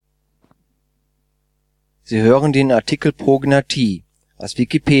Sie hören den Artikel Prognathie, aus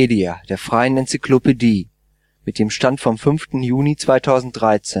Wikipedia, der freien Enzyklopädie. Mit dem Stand vom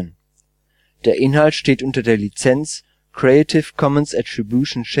Der Inhalt steht unter der Lizenz Creative Commons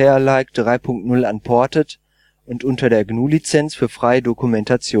Attribution Share Alike 3 Punkt 0 Unported und unter der GNU Lizenz für freie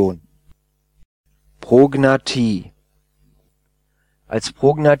Dokumentation. Prognathie. Als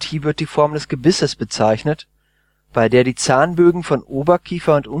Prognathie wird die Form des Gebisses bezeichnet, bei der die Zahnbögen von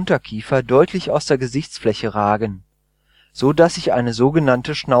Oberkiefer und Unterkiefer deutlich aus der Gesichtsfläche ragen, so dass sich eine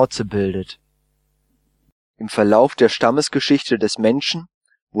sogenannte Schnauze bildet. Im Verlauf der Stammesgeschichte des Menschen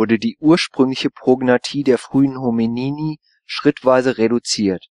wurde die ursprüngliche Prognathie der frühen Hominini schrittweise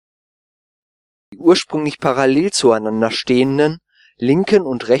reduziert. Die ursprünglich parallel zueinander stehenden linken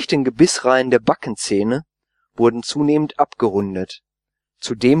und rechten Gebissreihen der Backenzähne wurden zunehmend abgerundet.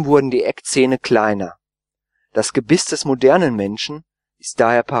 Zudem wurden die Eckzähne kleiner. Das Gebiss des modernen Menschen ist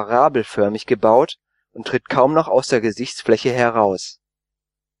daher parabelförmig gebaut und tritt kaum noch aus der Gesichtsfläche heraus.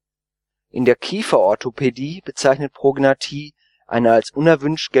 In der Kieferorthopädie bezeichnet Prognathie eine als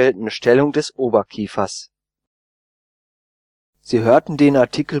unerwünscht geltende Stellung des Oberkiefers. Sie hörten den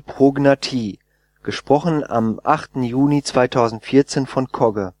Artikel Prognathie, gesprochen am 8. Juni 2014 von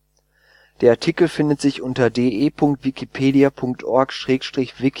Kogge. Der Artikel findet sich unter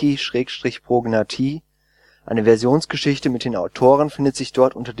de.wikipedia.org/wiki/Prognathie. Eine Versionsgeschichte mit den Autoren findet sich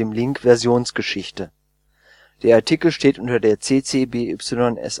dort unter dem Link Versionsgeschichte. Der Artikel steht unter der CC BY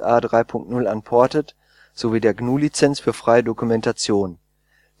SA 3.0 Unported sowie der GNU Lizenz für freie Dokumentation.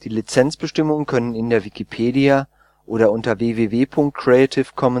 Die Lizenzbestimmungen können in der Wikipedia oder unter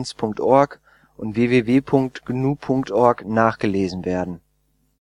www.creativecommons.org und www.gnu.org nachgelesen werden